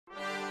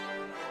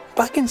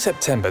Back in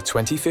September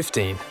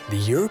 2015, the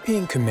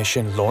European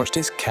Commission launched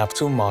its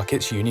Capital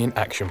Markets Union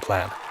Action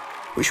Plan,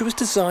 which was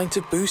designed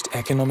to boost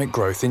economic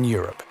growth in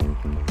Europe.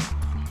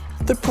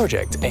 The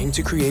project aimed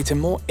to create a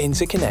more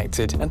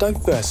interconnected and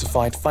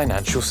diversified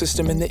financial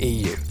system in the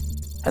EU,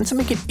 and to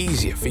make it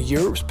easier for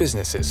Europe's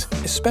businesses,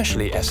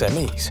 especially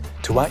SMEs,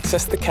 to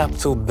access the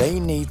capital they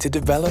need to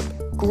develop,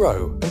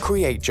 grow and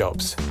create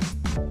jobs.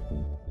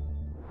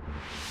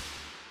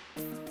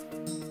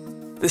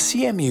 The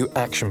CMU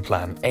Action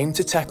Plan aimed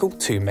to tackle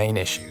two main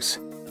issues.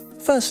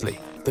 Firstly,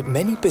 that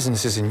many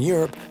businesses in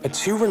Europe are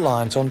too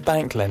reliant on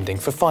bank lending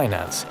for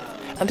finance,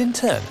 and in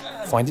turn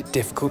find it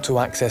difficult to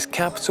access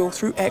capital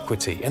through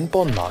equity and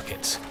bond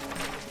markets.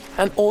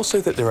 And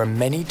also that there are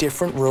many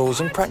different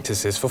rules and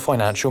practices for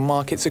financial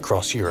markets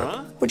across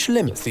Europe, which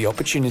limits the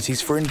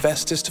opportunities for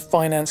investors to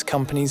finance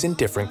companies in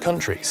different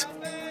countries,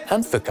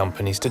 and for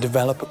companies to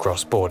develop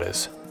across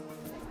borders.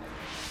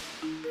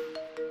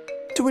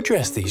 To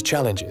address these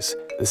challenges,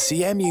 the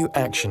CMU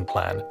Action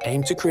Plan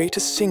aimed to create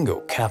a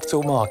single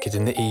capital market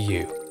in the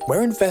EU,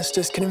 where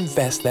investors can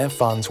invest their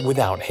funds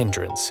without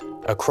hindrance,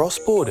 across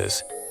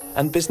borders,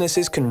 and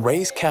businesses can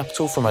raise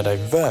capital from a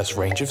diverse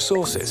range of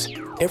sources,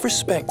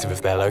 irrespective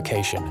of their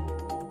location.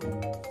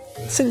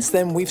 Since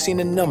then, we've seen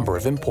a number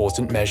of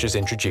important measures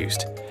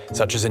introduced,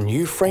 such as a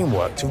new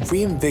framework to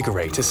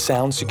reinvigorate a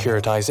sound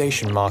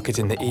securitization market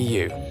in the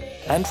EU,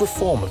 and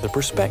reform of the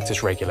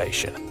prospectus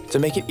regulation to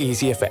make it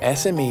easier for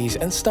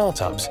SMEs and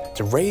startups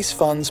to raise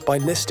funds by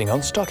listing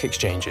on stock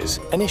exchanges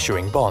and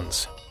issuing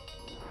bonds.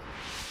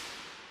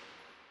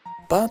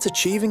 But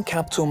achieving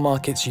Capital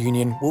Markets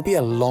Union will be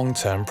a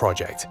long-term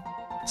project.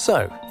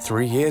 So,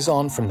 3 years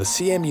on from the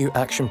CMU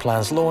Action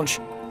Plan's launch,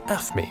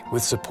 AFME,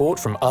 with support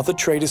from other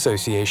trade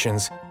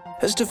associations,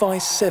 has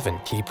devised 7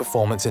 key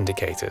performance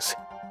indicators,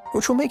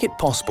 which will make it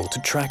possible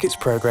to track its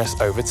progress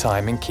over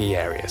time in key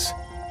areas,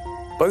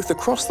 both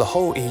across the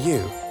whole EU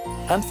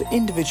and for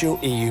individual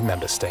EU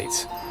member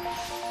states.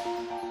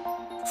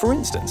 For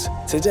instance,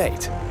 to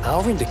date,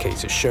 our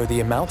indicators show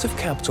the amount of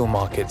capital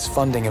markets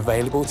funding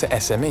available to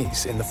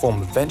SMEs in the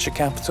form of venture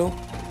capital,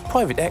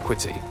 private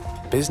equity,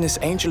 business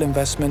angel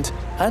investment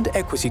and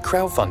equity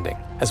crowdfunding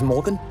has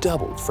more than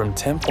doubled from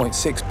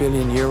 10.6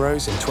 billion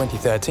euros in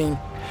 2013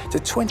 to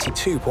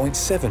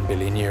 22.7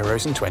 billion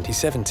euros in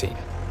 2017.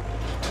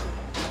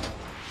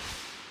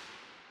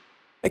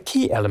 A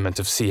key element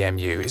of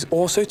CMU is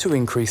also to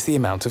increase the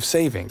amount of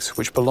savings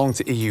which belong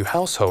to EU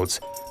households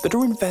that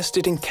are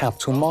invested in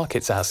capital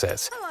markets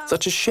assets,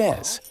 such as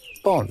shares,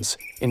 bonds,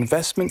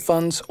 investment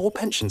funds or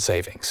pension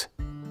savings.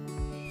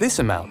 This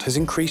amount has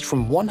increased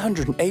from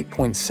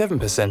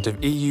 108.7%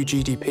 of EU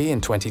GDP in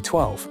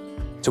 2012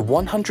 to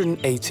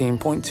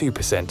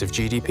 118.2% of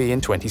GDP in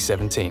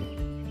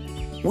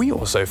 2017. We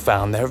also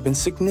found there have been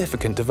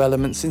significant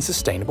developments in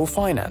sustainable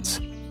finance,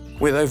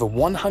 with over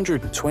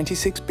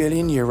 126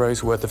 billion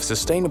euros worth of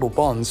sustainable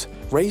bonds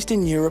raised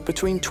in Europe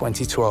between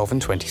 2012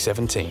 and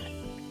 2017.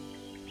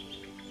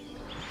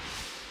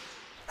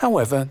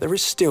 However, there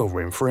is still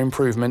room for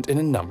improvement in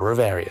a number of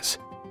areas.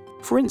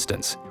 For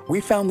instance, we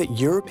found that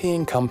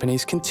European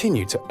companies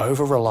continue to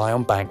over-rely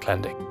on bank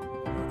lending,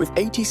 with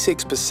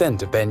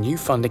 86% of their new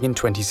funding in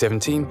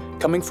 2017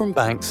 coming from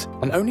banks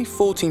and only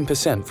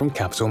 14% from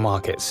capital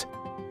markets.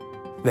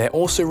 There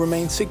also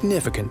remain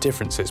significant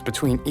differences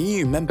between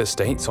EU member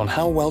states on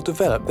how well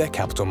developed their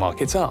capital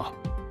markets are.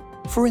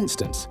 For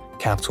instance,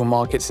 capital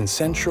markets in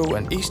Central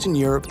and Eastern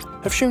Europe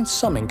have shown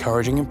some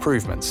encouraging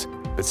improvements,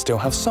 but still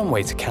have some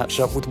way to catch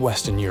up with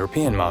Western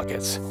European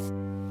markets.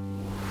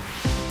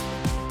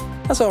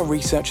 As our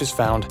research has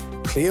found,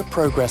 clear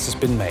progress has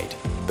been made,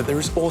 but there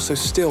is also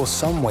still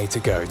some way to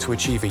go to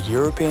achieve a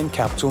European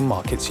Capital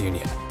Markets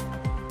Union.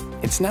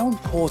 It's now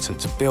important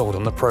to build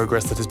on the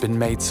progress that has been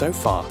made so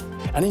far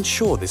and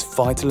ensure this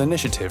vital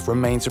initiative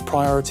remains a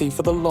priority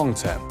for the long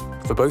term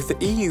for both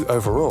the EU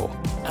overall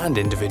and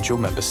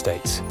individual member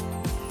states.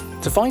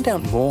 To find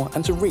out more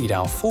and to read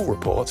our full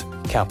report,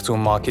 Capital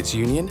Markets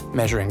Union,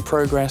 Measuring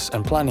Progress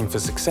and Planning for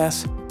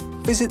Success,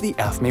 visit the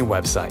AFME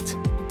website.